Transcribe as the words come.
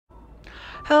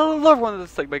Hello everyone,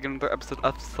 this is like making another episode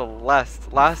of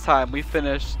Celeste. Last time we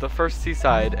finished the first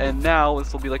seaside, and now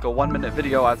this will be like a 1-minute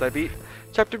video as I beat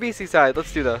Chapter B seaside.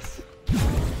 Let's do this.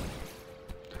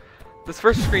 This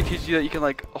first screen teaches you that you can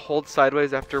like hold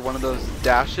sideways after one of those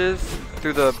dashes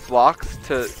through the blocks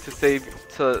to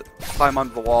climb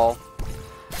onto the wall.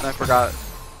 And I forgot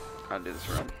how to do this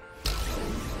run.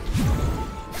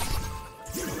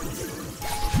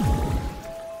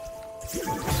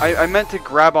 I meant to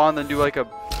grab on and do like a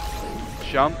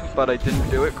jump, but I didn't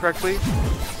do it correctly.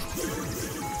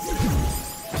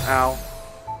 Ow.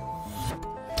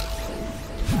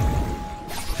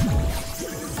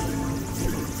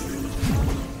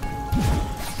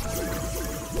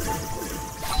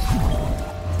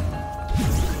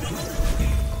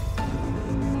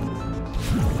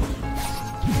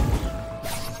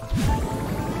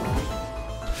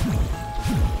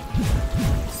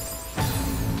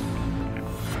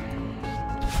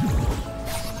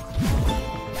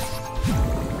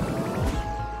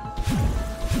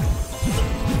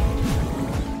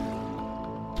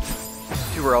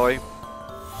 Too early.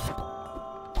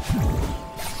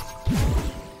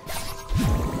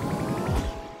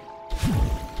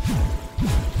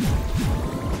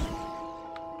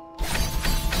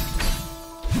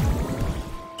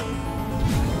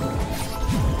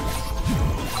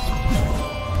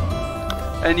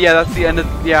 And yeah, that's the end of,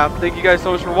 thank you guys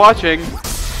so much for watching.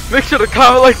 Make sure to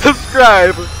comment, like,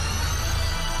 subscribe.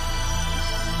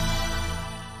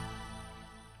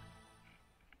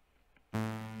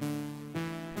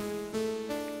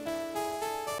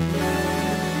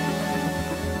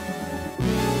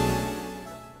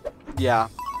 Yeah.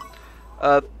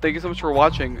 Thank you so much for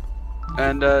watching.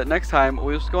 And next time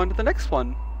we'll just go on to the next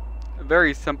one.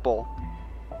 Very simple.